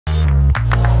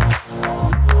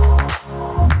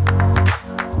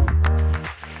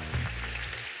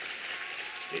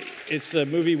It's a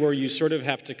movie where you sort of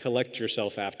have to collect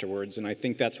yourself afterwards, and I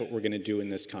think that's what we're going to do in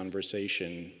this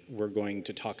conversation. We're going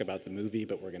to talk about the movie,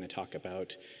 but we're going to talk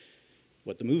about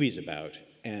what the movie's about.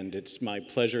 And it's my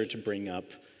pleasure to bring up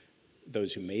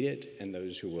those who made it and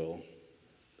those who will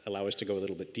allow us to go a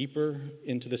little bit deeper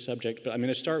into the subject. But I'm going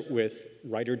to start with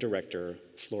writer-director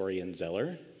Florian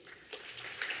Zeller.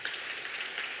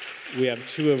 We have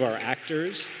two of our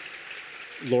actors,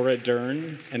 Laura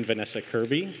Dern and Vanessa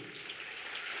Kirby.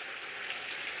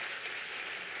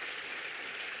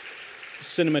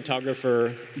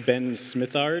 Cinematographer Ben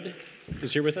Smithard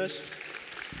is here with us.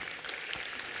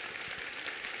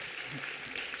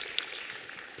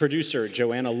 Producer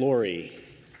Joanna Laurie.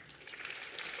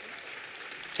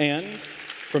 And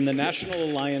from the National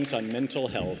Alliance on Mental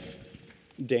Health,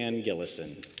 Dan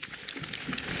Gillison.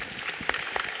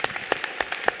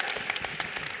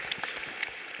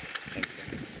 Thanks,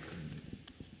 Dan.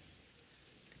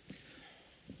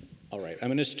 All right, I'm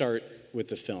going to start with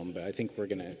the film, but I think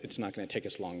it's not going to take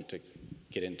us long to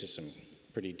get into some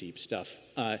pretty deep stuff.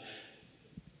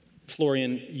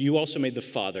 Florian, you also made The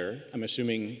Father. I'm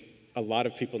assuming a lot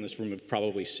of people in this room have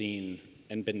probably seen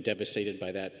and been devastated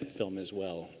by that film as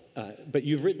well. But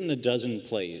you've written a dozen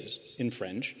plays in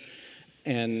French,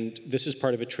 and this is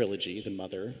part of a trilogy, The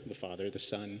Mother, The Father, The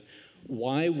Son.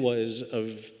 Why was,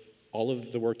 of all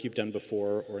of the work you've done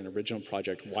before or an original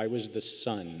project, why was The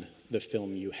Son the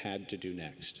film you had to do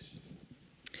next?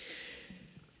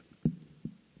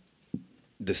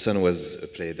 The Son was a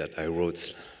play that I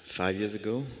wrote 5 years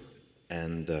ago,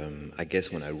 and I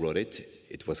guess when I wrote it,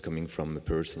 it was coming from a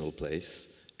personal place,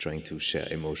 trying to share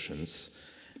emotions,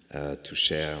 to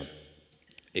share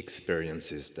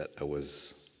experiences that I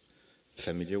was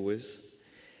familiar with.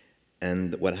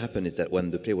 And what happened is that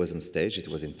when the play was on stage, it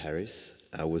was in Paris,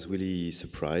 I was really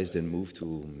surprised and moved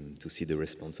to see the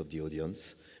response of the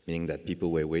audience, meaning that people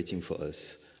were waiting for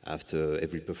us after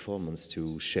every performance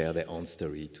to share their own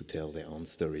story, to tell their own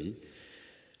story,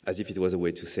 as if it was a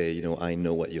way to say, you know, I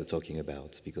know what you're talking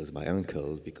about, because my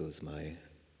uncle, because my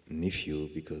nephew,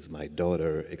 because my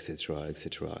daughter, etc.,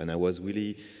 etc. And I was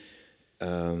really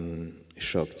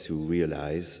shocked to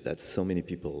realize that so many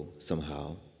people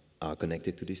somehow are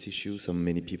connected to this issue. So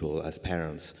many people, as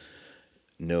parents,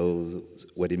 know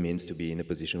what it means to be in a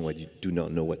position where you do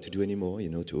not know what to do anymore, you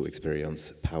know, to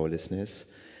experience powerlessness.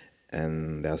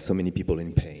 And there are so many people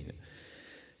in pain.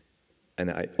 And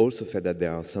I also felt that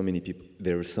there are so many people,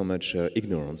 there is so much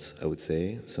ignorance, I would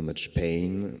say, so much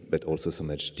pain, but also so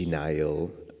much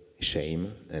denial,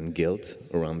 shame, and guilt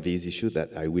around these issues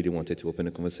that I really wanted to open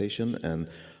a conversation, and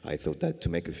I thought that to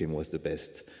make a film was the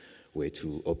best way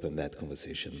to open that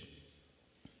conversation.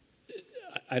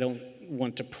 I don't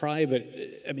want to pry, but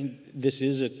I mean, this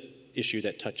is an issue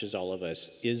that touches all of us.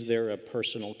 Is there a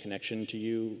personal connection to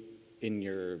you in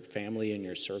your family, in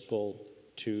your circle,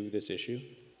 to this issue?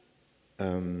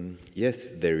 Yes,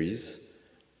 there is.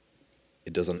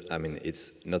 It doesn't, I mean,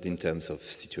 it's not in terms of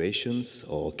situations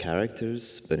or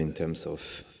characters, but in terms of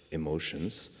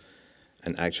emotions.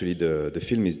 And actually, the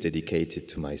film is dedicated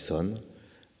to my son,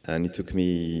 and it took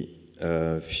me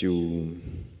a few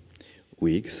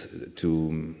weeks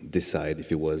to decide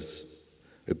if it was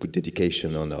a good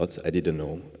dedication or not. I didn't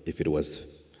know if it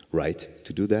was right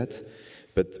to do that.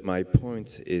 But my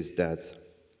point is that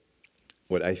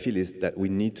what I feel is that we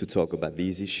need to talk about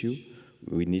these issues.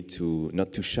 We need to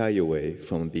not to shy away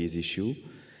from these issues.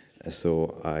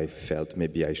 So I felt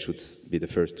maybe I should be the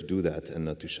first to do that and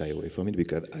not to shy away from it,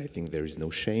 because I think there is no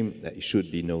shame, there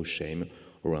should be no shame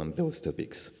around those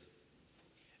topics.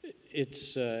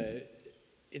 It's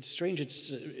strange.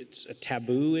 It's a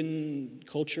taboo in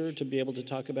culture to be able to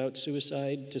talk about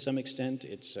suicide to some extent.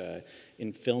 It's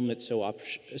in film. It's so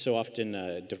often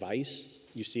a device.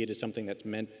 You see it as something that's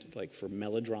meant like for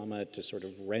melodrama to sort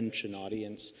of wrench an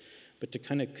audience, but to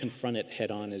kind of confront it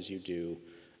head on as you do.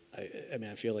 I mean,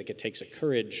 I feel like it takes a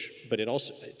courage, but it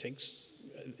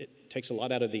takes a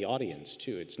lot out of the audience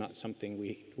too. It's not something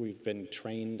we've been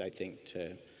trained, I think,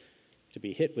 to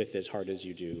be hit with as hard as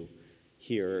you do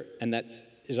here, and that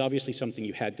is obviously something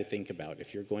you had to think about.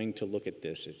 If you're going to look at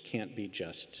this, it can't be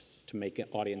just to make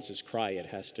audiences cry. It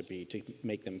has to be to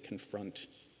make them confront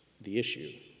the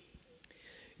issue.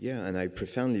 Yeah, and I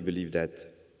profoundly believe that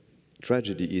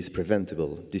tragedy is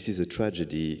preventable. This is a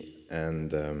tragedy,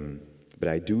 and but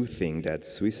I do think that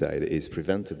suicide is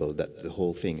preventable. That's the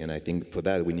whole thing, and I think for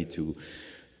that we need to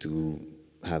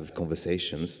have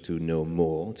conversations, to know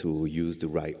more, to use the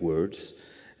right words,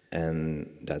 and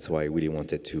that's why I really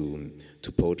wanted to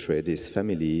portray this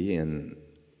family and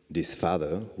this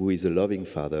father, who is a loving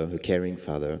father, a caring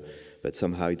father, but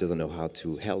somehow he doesn't know how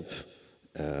to help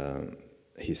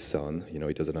his son. You know,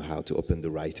 he doesn't know how to open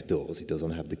the right doors. He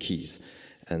doesn't have the keys.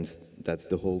 And that's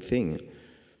the whole thing.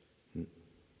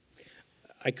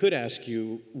 I could ask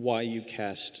you why you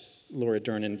cast Laura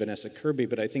Dern and Vanessa Kirby,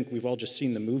 but I think we've all just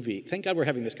seen the movie. Thank God we're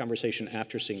having this conversation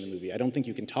after seeing the movie. I don't think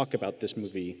you can talk about this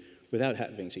movie without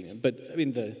having seen it. But I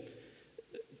mean,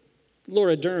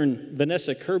 Laura Dern,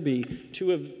 Vanessa Kirby,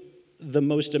 two of the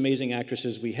most amazing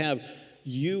actresses we have.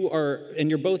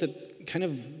 You're both at kind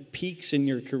of peaks in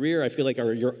your career, I feel like,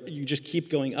 you just keep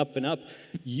going up and up.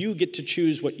 You get to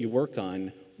choose what you work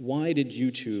on. Why did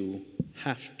you two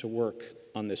have to work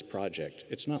on this project?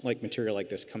 It's not like material like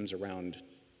this comes around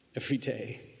every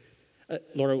day.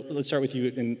 Laura, let's start with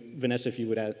you, and Vanessa, if you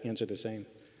would answer the same.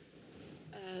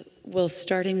 Well,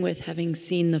 starting with having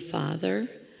seen The Father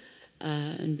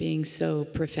and being so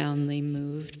profoundly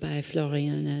moved by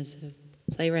Florian as a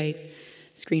playwright,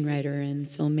 screenwriter, and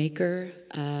filmmaker,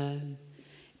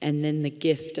 and then the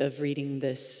gift of reading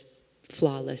this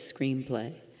flawless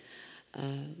screenplay.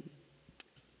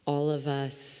 All of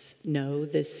us know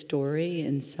this story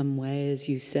in some way, as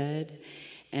you said,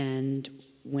 and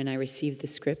when I received the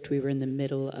script, we were in the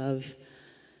middle of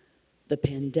the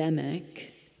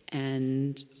pandemic,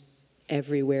 and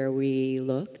everywhere we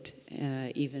looked,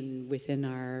 even within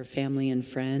our family and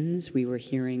friends, we were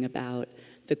hearing about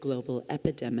the global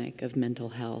epidemic of mental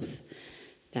health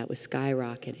that was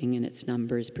skyrocketing in its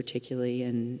numbers, particularly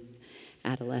in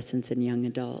adolescents and young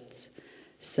adults.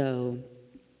 So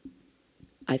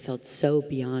I felt so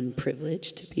beyond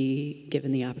privileged to be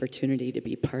given the opportunity to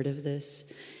be part of this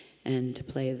and to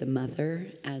play the mother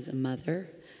as a mother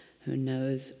who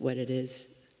knows what it is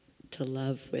to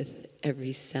love with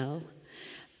every cell,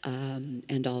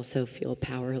 and also feel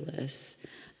powerless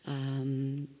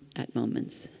at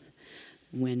moments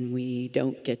when we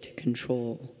don't get to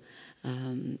control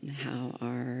how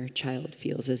our child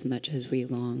feels as much as we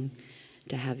long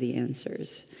to have the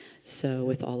answers. So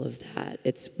with all of that,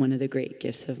 it's one of the great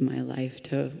gifts of my life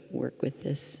to work with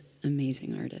this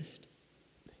amazing artist.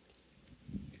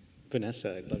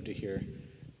 Vanessa, I'd love to hear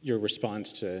your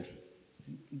response to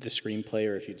the screenplay,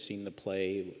 or if you'd seen the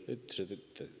play, to the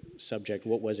subject.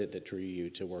 What was it that drew you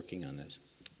to working on this?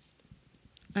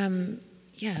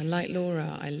 Yeah, like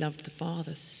Laura, I loved The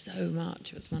Father so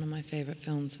much. It was one of my favorite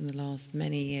films from the last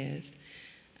many years.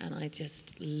 And I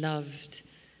just loved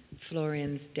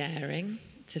Florian's daring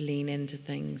to lean into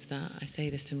things that, I say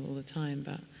this to him all the time,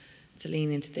 but to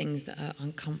lean into things that are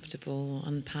uncomfortable,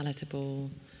 unpalatable,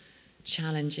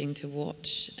 challenging to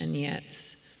watch, and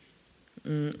yet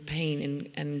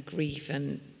pain and grief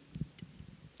and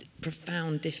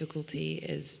profound difficulty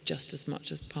is just as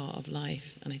much as part of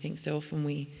life. And I think so often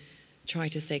we try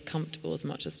to stay comfortable as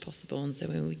much as possible, and so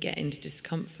when we get into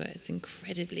discomfort, it's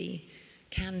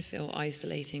can feel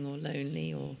isolating or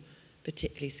lonely or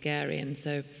particularly scary. And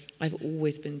so I've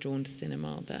always been drawn to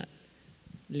cinema that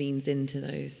leans into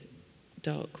those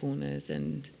dark corners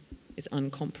and is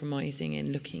uncompromising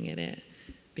in looking at it,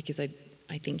 because I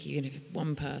think even if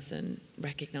one person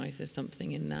recognizes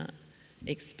something in that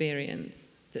experience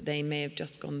that they may have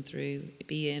just gone through,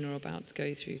 be in, or about to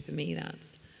go through, for me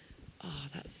that's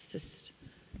just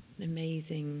an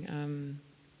amazing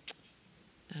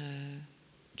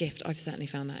gift. I've certainly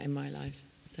found that in my life.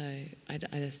 So I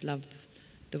just loved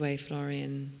the way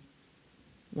Florian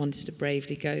wanted to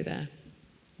bravely go there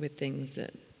with things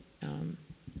that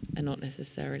are not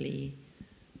necessarily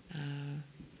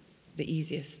the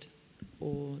easiest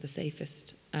or the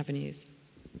safest avenues.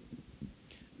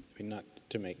 I mean, not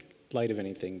to make light of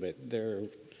anything, but they're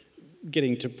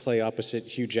getting to play opposite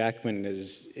Hugh Jackman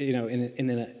is, in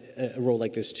a role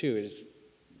like this too, is,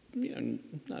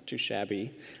 not too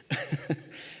shabby.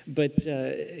 But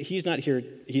he's not here.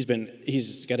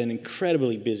 He's got an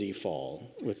incredibly busy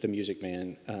fall with The Music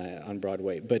Man on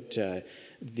Broadway. But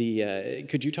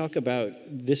could you talk about,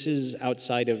 this is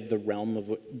outside of the realm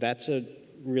of, that's a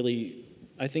really,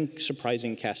 I think,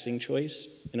 surprising casting choice.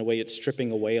 In a way, it's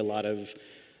stripping away a lot of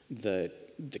the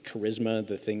charisma,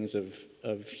 the things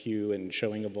of Hugh, and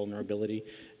showing a vulnerability.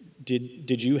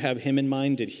 Did you have him in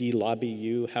mind? Did he lobby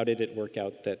you? How did it work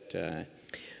out that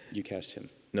you cast him?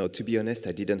 No, to be honest,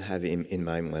 I didn't have him in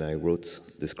mind when I wrote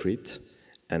the script,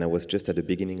 and I was just at the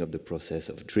beginning of the process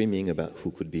of dreaming about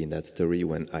who could be in that story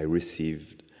when I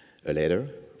received a letter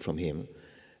from him.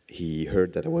 He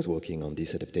heard that I was working on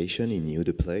this adaptation, he knew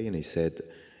the play, and he said,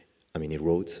 he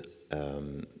wrote,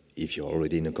 if you're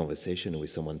already in a conversation with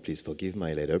someone, please forgive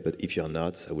my letter, but if you're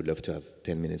not, I would love to have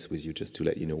 10 minutes with you just to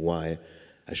let you know why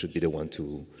I should be the one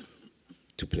to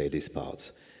play this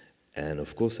part. And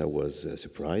of course I was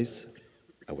surprised.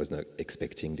 I was not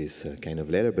expecting this kind of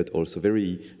letter, but also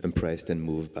very impressed and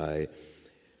moved by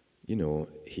you know,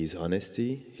 his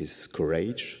honesty, his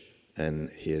courage, and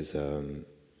his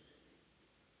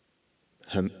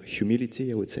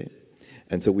humility, I would say.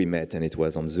 And so we met, and it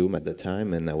was on Zoom at the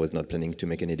time, and I was not planning to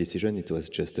make any decision. It was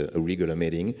just a regular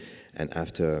meeting. And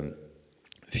after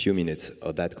a few minutes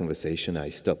of that conversation, I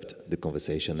stopped the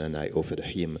conversation and I offered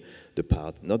him the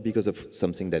part, not because of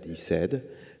something that he said,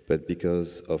 but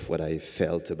because of what I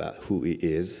felt about who he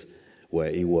is,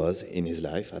 where he was in his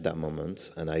life at that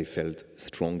moment. And I felt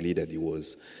strongly that he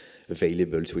was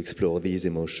available to explore these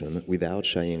emotions without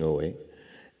shying away,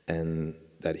 and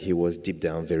that he was deep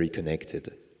down very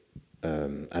connected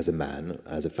as a man,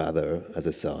 as a father, as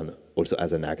a son, also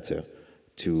as an actor,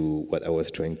 to what I was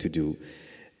trying to do.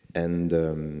 And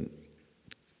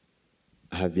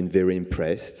I have been very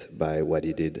impressed by what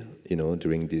he did, you know,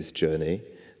 during this journey,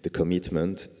 the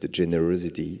commitment, the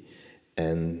generosity,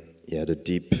 and yeah, the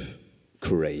deep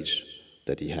courage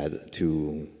that he had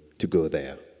to go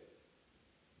there.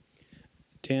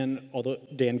 Dan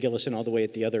Gillison, all the way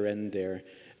at the other end there,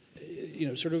 you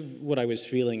know, sort of what I was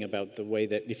feeling about the way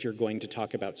that if you're going to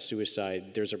talk about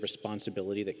suicide, there's a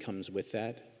responsibility that comes with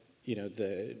that. You know,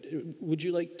 would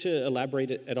you like to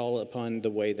elaborate at all upon the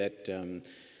way that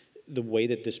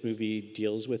this movie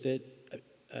deals with it,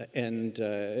 and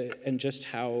just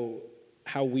how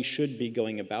we should be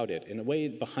going about it? In a way,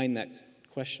 behind that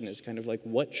question is kind of like,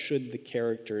 what should the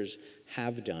characters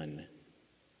have done,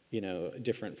 you know,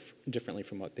 differently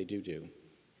from what they do?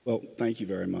 Well, thank you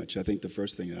very much. I think the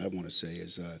first thing that I want to say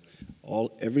is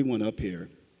everyone up here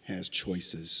has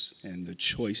choices, and the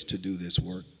choice to do this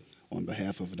work on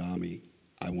behalf of NAMI,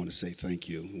 I want to say thank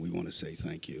you. We want to say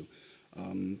thank you.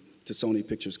 To Sony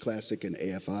Pictures Classic and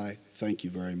AFI, thank you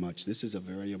very much. This is a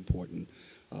very important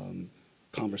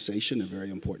conversation, a very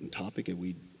important topic, and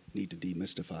we need to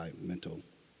demystify mental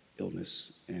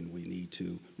illness, and we need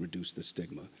to reduce the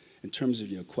stigma. In terms of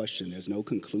your question, there's no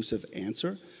conclusive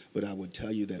answer, but I would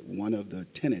tell you that one of the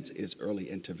tenets is early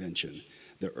intervention.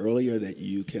 The earlier that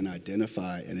you can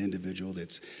identify an individual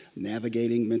that's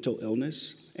navigating mental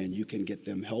illness and you can get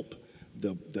them help,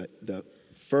 the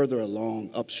further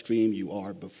along upstream you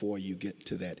are before you get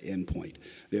to that end point.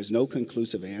 There's no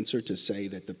conclusive answer to say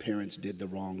that the parents did the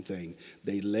wrong thing.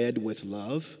 They led with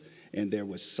love, and there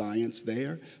was science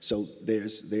there. So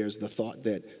there's the thought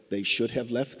that they should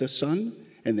have left the son,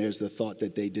 and there's the thought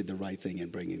that they did the right thing in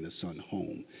bringing the son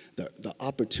home. The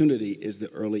opportunity is the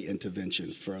early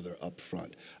intervention further up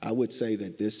front. I would say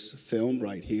that this film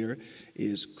right here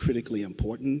is critically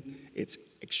important. It's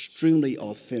extremely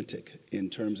authentic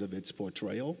in terms of its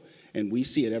portrayal, and we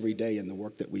see it every day in the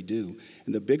work that we do.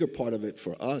 And the bigger part of it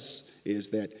for us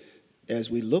is that as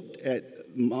we looked at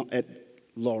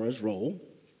Laura's role,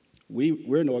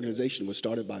 we're an organization that was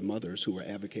started by mothers who were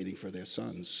advocating for their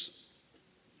sons.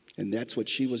 And that's what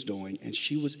she was doing, and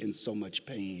she was in so much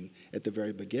pain at the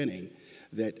very beginning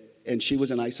and she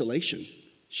was in isolation.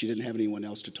 She didn't have anyone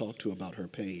else to talk to about her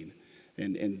pain.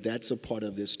 And that's a part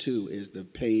of this too, is the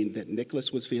pain that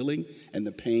Nicholas was feeling and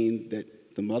the pain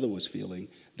that the mother was feeling.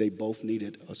 They both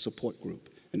needed a support group,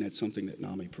 and that's something that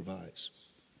NAMI provides.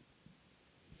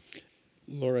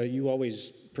 Laura, you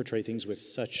always portray things with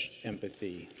such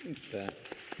empathy that...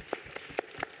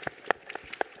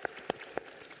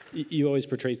 You always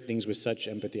portray things with such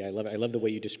empathy. I love it. I love the way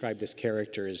you describe this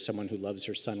character as someone who loves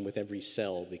her son with every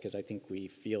cell, because I think we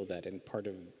feel that, and part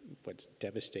of what's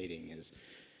devastating is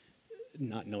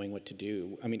not knowing what to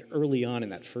do. I mean, early on in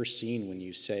that first scene when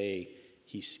you say,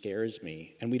 he scares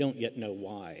me, and we don't yet know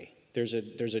why, there's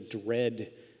a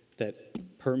dread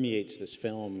that permeates this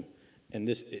film,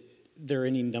 and there are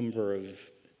any number of...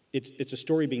 It's a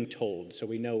story being told, so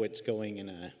we know it's going in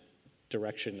a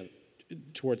direction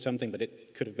towards something, but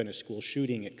it could have been a school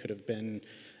shooting. It could have been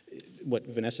what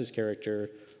Vanessa's character,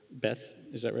 Beth,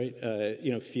 is that right?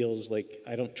 You know, feels like,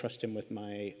 I don't trust him with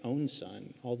my own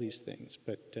son. All these things,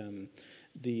 but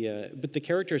the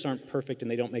characters aren't perfect, and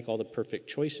they don't make all the perfect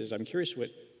choices. I'm curious what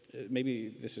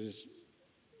maybe this is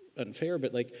unfair,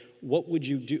 but like, what would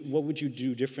you do? What would you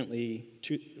do differently?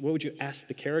 What would you ask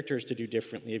the characters to do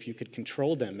differently if you could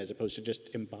control them as opposed to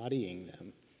just embodying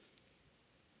them?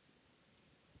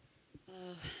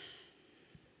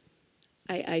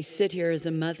 I sit here as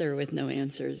a mother with no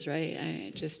answers,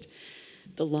 right?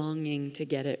 The longing to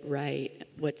get it right.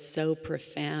 What's so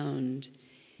profound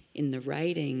in the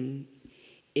writing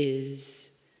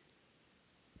is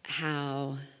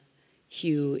how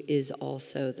Hugh is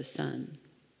also the son.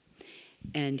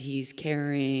 And he's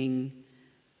carrying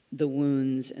the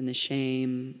wounds and the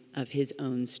shame of his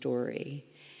own story,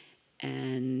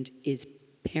 and is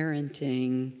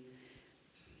parenting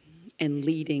and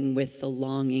leading with the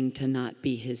longing to not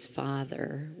be his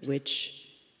father, which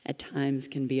at times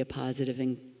can be a positive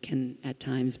and can at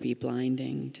times be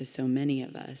blinding to so many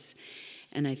of us.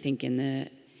 And I think in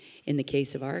the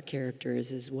case of our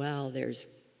characters as well, there's,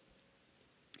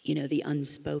 the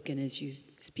unspoken, as you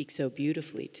speak so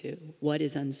beautifully to. What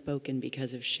is unspoken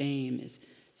because of shame is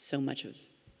so much of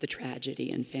the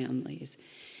tragedy in families.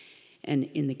 And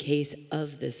in the case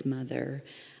of this mother,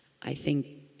 I think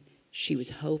she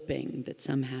was hoping that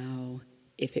somehow,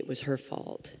 if it was her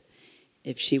fault,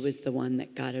 if she was the one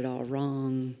that got it all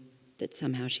wrong, that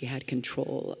somehow she had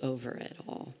control over it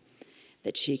all,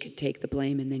 that she could take the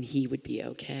blame and then he would be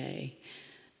okay.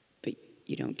 But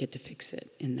you don't get to fix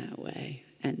it in that way.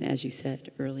 And as you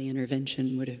said, early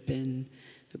intervention would have been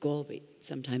the goal. But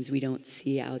sometimes we don't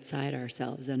see outside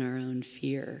ourselves and our own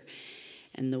fear.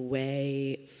 And the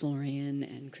way Florian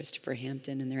and Christopher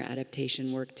Hampton and their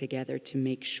adaptation worked together to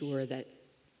make sure that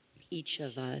each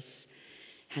of us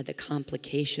had the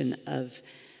complication of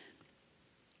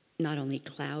not only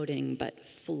clouding, but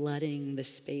flooding the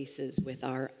spaces with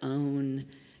our own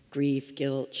grief,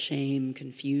 guilt, shame,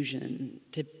 confusion,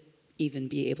 to even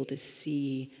be able to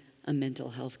see a mental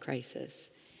health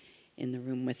crisis in the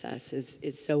room with us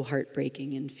is so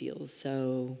heartbreaking and feels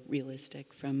so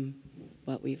realistic from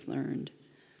what we've learned.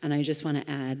 And I just want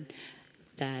to add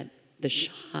that the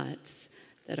shots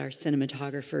that our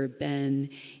cinematographer, Ben,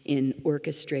 in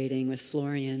orchestrating with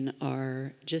Florian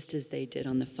are, just as they did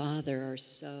on The Father, are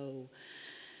so,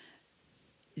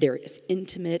 they're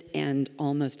intimate and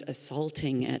almost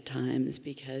assaulting at times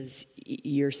because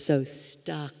you're so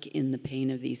stuck in the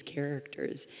pain of these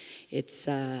characters. It's,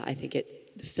 I think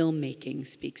the filmmaking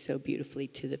speaks so beautifully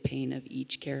to the pain of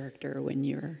each character when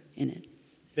you're in it.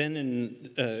 Ben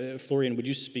and Florian, would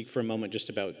you speak for a moment just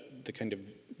about the kind of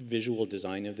visual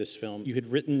design of this film? You had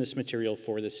written this material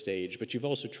for the stage, but you've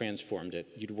also transformed it.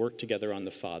 You'd worked together on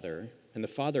The Father, and The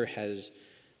Father has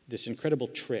this incredible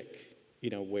trick,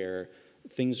 where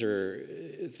things are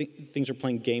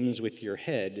playing games with your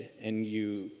head, and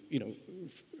you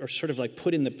are sort of like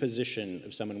put in the position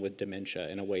of someone with dementia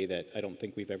in a way that I don't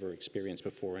think we've ever experienced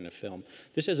before in a film.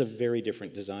 This has a very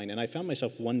different design, and I found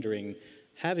myself wondering,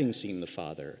 having seen The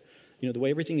Father, the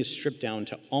way everything is stripped down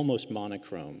to almost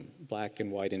monochrome, black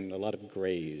and white and a lot of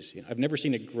grays. I've never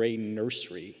seen a gray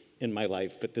nursery in my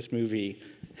life, but this movie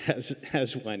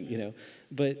has one,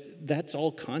 But that's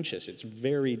all conscious. It's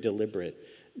very deliberate.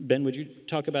 Ben, would you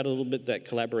talk about a little bit that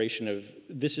collaboration of,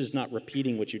 this is not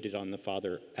repeating what you did on The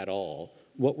Father at all.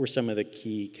 What were some of the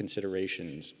key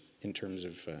considerations in terms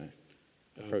of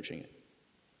approaching it?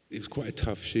 It was quite a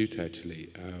tough shoot,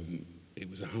 actually. It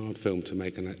was a hard film to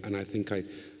make, and I think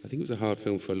it was a hard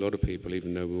film for a lot of people,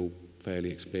 even though we're all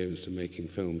fairly experienced in making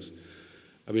films.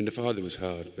 I mean, The Father was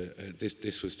hard, but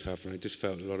this was tough, and I just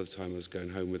felt a lot of the time I was going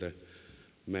home with a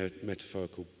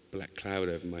metaphorical black cloud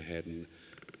over my head,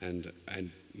 and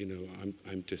I'm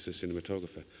just a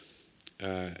cinematographer.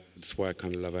 That's why I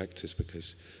kind of love actors,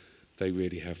 because they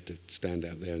really have to stand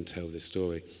out there and tell this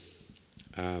story.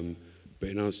 But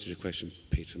in answer to your question,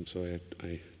 Peter, I'm sorry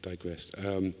I digressed.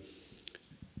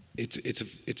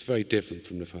 It's very different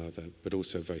from The Father, but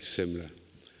also very similar.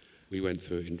 We went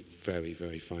through it in very,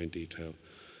 very fine detail,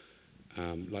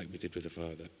 like we did with The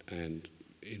Father. And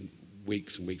in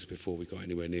weeks and weeks before we got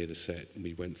anywhere near the set,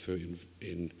 we went through it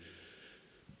in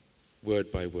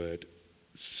word by word,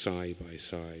 sigh by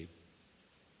sigh,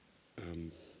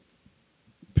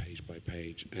 page by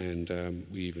page, and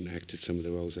we even acted some of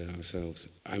the roles out ourselves.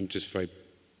 I'm just very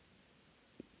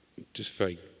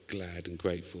glad and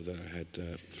grateful that I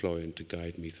had Florian to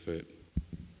guide me through it.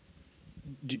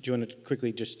 Do you want to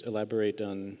quickly just elaborate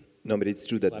on? No, but it's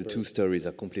true that the two stories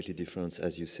are completely different,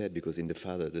 as you said, because in The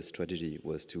Father, the strategy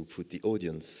was to put the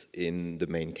audience in the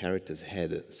main character's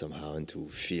head somehow and to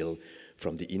feel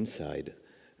from the inside,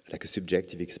 like a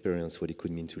subjective experience, what it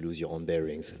could mean to lose your own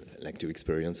bearings, like to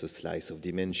experience a slice of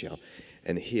dementia.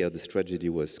 And here, the strategy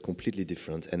was completely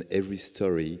different, and every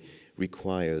story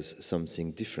requires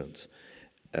something different.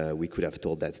 We could have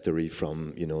told that story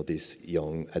from, this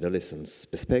young adolescent's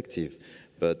perspective,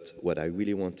 but what I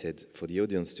really wanted for the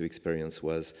audience to experience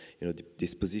was,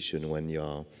 this position when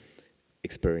you're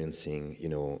experiencing,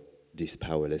 this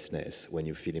powerlessness, when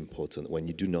you feel important, when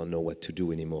you do not know what to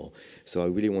do anymore. So I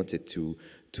really wanted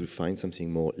to find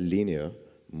something more linear,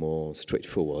 more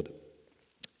straightforward,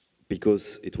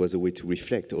 because it was a way to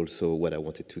reflect also what I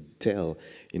wanted to tell,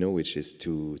 which is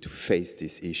to face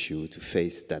this issue, to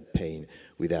face that pain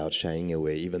without shying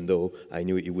away, even though I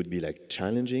knew it would be like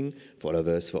challenging for all of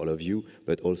us, for all of you,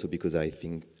 but also because I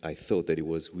thought that it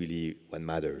was really what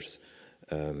matters.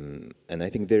 And I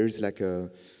think there is like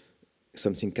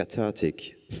something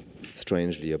cathartic,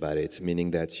 strangely, about it,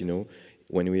 meaning that,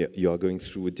 when you are going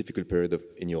through a difficult period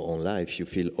in your own life, you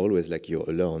feel always like you're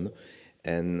alone.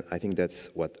 And I think that's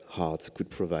what art could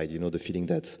provide, you know, the feeling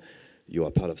that you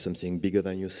are part of something bigger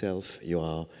than yourself. You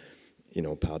are, you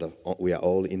know, we are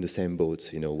all in the same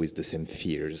boat, you know, with the same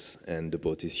fears, and the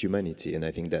boat is humanity. And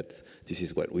I think that this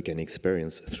is what we can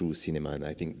experience through cinema, and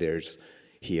I think there's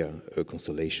here a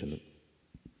consolation.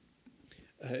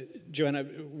 Joanna,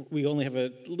 we only have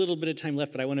a little bit of time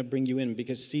left, but I want to bring you in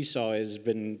because Seesaw has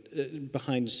been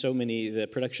behind so many, the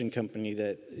production company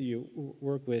that you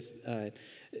work with,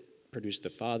 produced The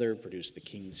Father, produced The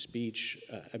King's Speech.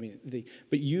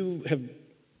 But you have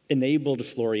enabled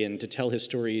Florian to tell his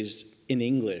stories in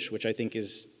English, which I think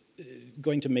is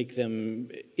going to make them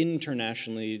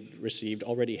internationally received,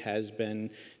 already has been.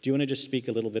 Do you want to just speak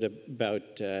a little bit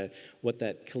about what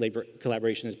that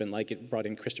collaboration has been like? It brought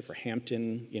in Christopher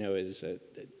Hampton, you know,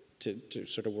 to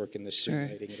sort of work in this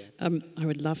screenwriting. Sure. I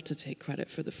would love to take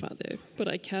credit for The Father, but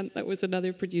I can't. That was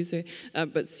another producer.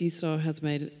 But Seesaw has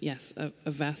made, yes, a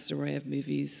vast array of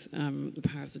movies. The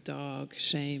Power of the Dog,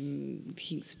 Shame,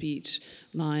 King's Speech,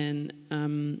 Lion.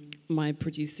 My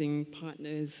producing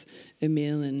partners,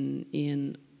 Emil and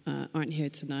Ian, aren't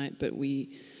here tonight, but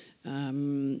we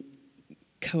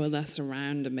coalesce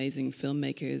around amazing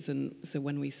filmmakers. And so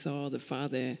when we saw The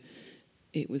Father,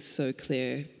 it was so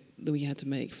clear that we had to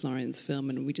make Florian's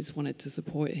film, and we just wanted to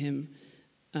support him.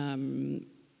 And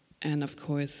of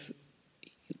course,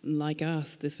 like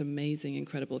us, this amazing,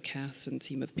 incredible cast and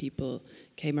team of people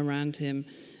came around him.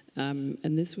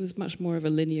 And this was much more of a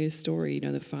linear story. You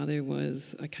know, The Father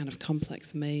was a kind of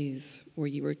complex maze where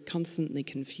you were constantly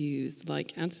confused,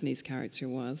 like Anthony's character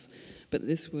was. But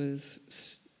this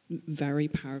was very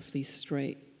powerfully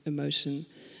straight emotion.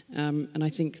 And I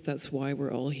think that's why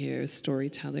we're all here as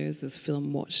storytellers, as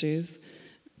film watchers.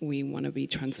 We want to be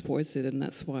transported, and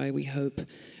that's why we hope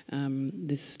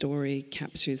this story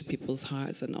captures people's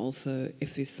hearts. And also,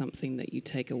 if there's something that you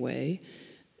take away,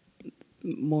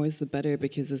 more is the better,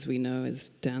 because as we know, as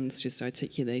Dan's just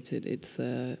articulated, it's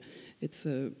a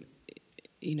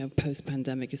you know,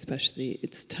 post-pandemic especially,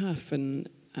 it's tough, and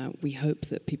we hope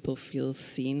that people feel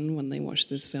seen when they watch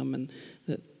this film, and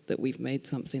that we've made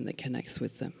something that connects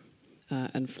with them.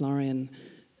 And Florian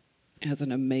has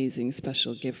an amazing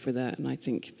special gift for that, and I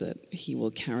think that he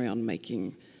will carry on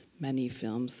making many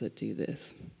films that do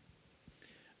this.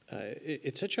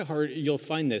 It's such a hard, you'll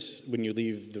find this when you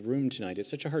leave the room tonight, it's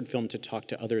such a hard film to talk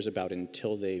to others about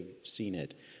until they've seen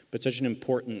it, but such an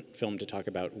important film to talk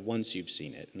about once you've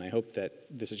seen it. And I hope that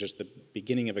this is just the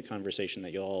beginning of a conversation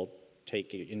that you'll all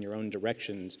take in your own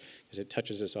directions, because it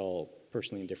touches us all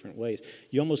personally in different ways.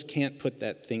 You almost can't put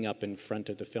that thing up in front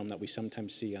of the film that we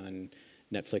sometimes see on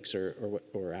Netflix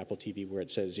or Apple TV, where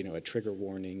it says, you know, a trigger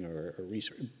warning or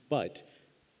research, but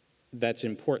that's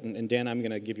important. And Dan, I'm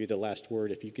going to give you the last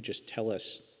word. If you could just tell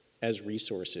us, as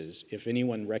resources, if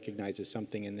anyone recognizes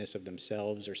something in this of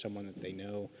themselves or someone that they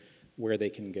know, where they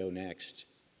can go next.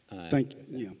 Thank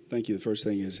you. The first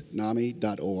thing is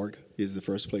NAMI.org is the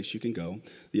first place you can go.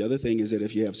 The other thing is that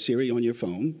if you have Siri on your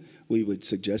phone, we would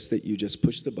suggest that you just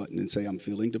push the button and say, I'm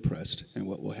feeling depressed, and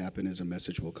what will happen is a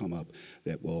message will come up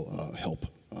that will help.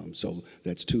 So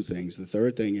that's two things. The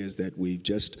third thing is that we've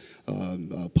just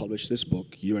published this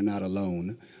book, You Are Not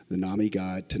Alone, The NAMI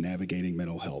Guide to Navigating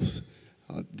Mental Health.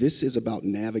 This is about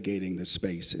navigating the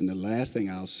space. And the last thing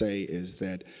I'll say is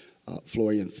that,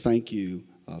 Florian, thank you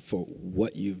for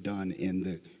what you've done in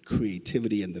the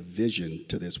creativity and the vision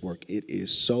to this work. It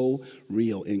is so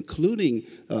real, including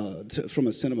from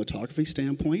a cinematography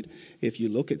standpoint. If you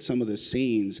look at some of the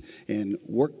scenes, and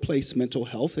workplace mental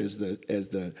health as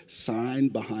the sign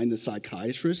behind the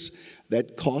psychiatrist,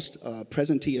 that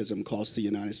presenteeism costs the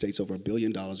United States over $1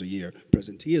 billion a year.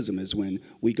 Presenteeism is when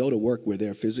we go to work, we're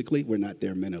there physically, we're not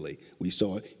there mentally. We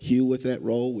saw Hugh with that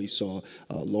role, we saw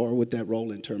Laura with that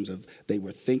role, in terms of they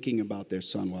were thinking about their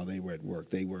son while they were at work.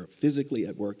 They were physically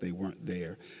at work, they weren't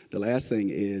there. The last thing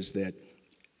is that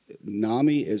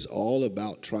NAMI is all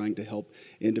about trying to help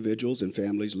individuals and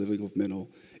families living with mental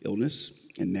illness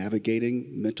and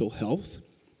navigating mental health.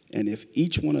 And if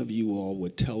each one of you all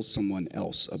would tell someone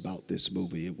else about this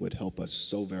movie, it would help us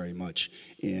so very much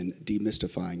in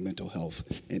demystifying mental health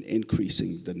and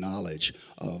increasing the knowledge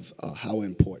of how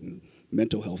important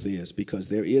mental health is, because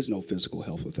there is no physical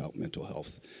health without mental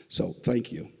health. So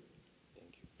thank you.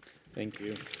 Thank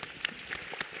you.